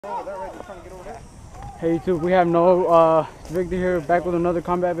Hey YouTube, we have no Victor here, back with another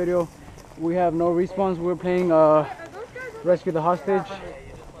combat video. We have no respawns. We're playing rescue the hostage.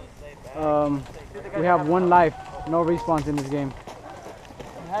 We have one life, no respawns in this game.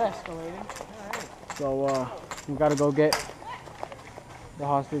 That escalated. So we gotta go get the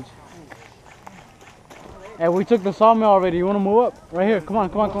hostage. Hey, we took the sawmill already. You wanna move up? Right here. Come on,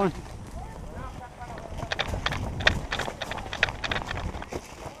 come on, come on.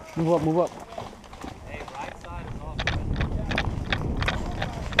 Move up, move up. Hey, right side is off.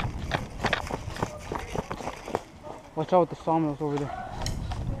 Watch out with the sawmills over there.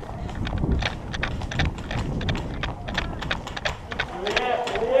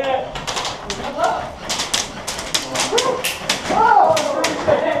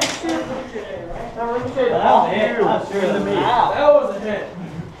 That was a hit.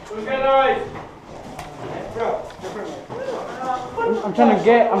 Who's got noise? I'm trying to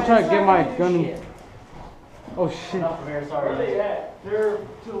get my gun. Oh shit. Where are they at? They're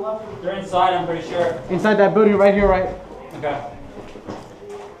to the left. They're inside, I'm pretty sure. Inside that building right here, right? Okay.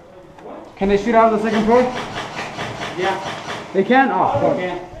 Can they shoot out of the second floor? Yeah. They can? Oh, fuck.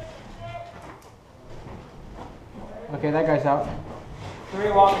 Okay. Okay, that guy's out.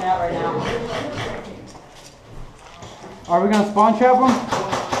 3 walking out right now. Are we gonna spawn trap them?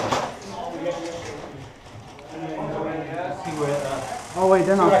 Oh wait,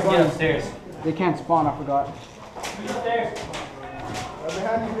 they're not spawning. Upstairs. They can't spawn, I forgot. Upstairs.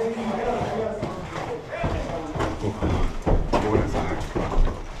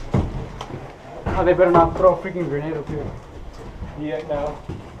 Oh, they better not throw a freaking grenade up here. Yeah, no.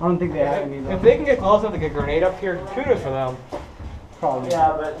 I don't think they have any though. If they can get close enough to get a grenade up here, kudos for them. Probably.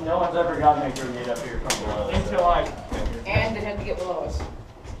 Yeah, but no one's ever gotten a grenade up here from below. Until I. And they had to get below us.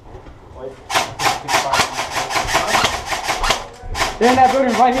 They're in that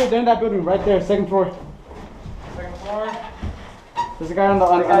building right here. They're in that building right there, second floor. Second floor. There's a guy on the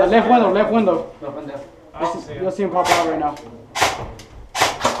left window. Left window. I don't see You'll see him pop out right now.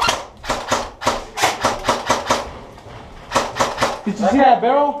 Did you see that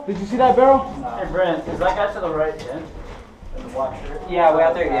barrel? Did you see that barrel? Hey Brent, is that guy to the right end? In the black shirt? Yeah, way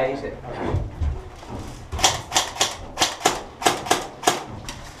out there. Yeah, he's it.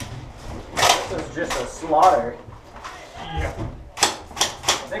 This is just a slaughter. Yeah.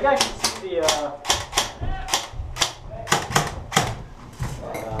 I think I can see the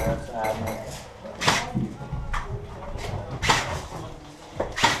that's admin.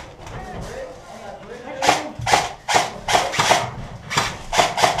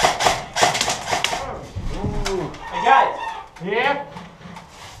 Hey guys! Yeah.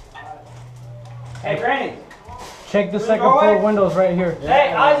 Hey Granny! Check the second floor windows right here.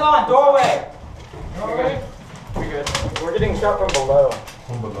 Hey, eyes on, doorway! Okay. We good. We're getting shot from below.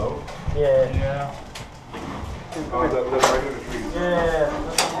 From below? Yeah. Yeah. Oh, that right in the trees. Yeah, that's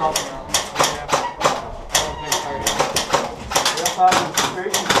what I'm talking about. You have five straight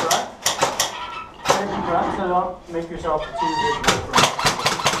in front. Straight in front, so don't make yourself too visible from.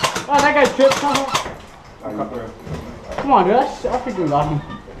 Oh, that guy tripped somehow. Come Come on, dude. I freaking got him.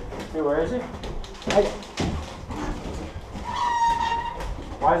 Hey, where is he?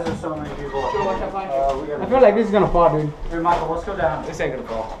 Why is there so many people up here? I feel like this is gonna fall, dude. Hey, Michael, let's go down. This ain't gonna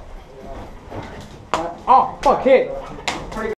fall. Oh, fuck, hit.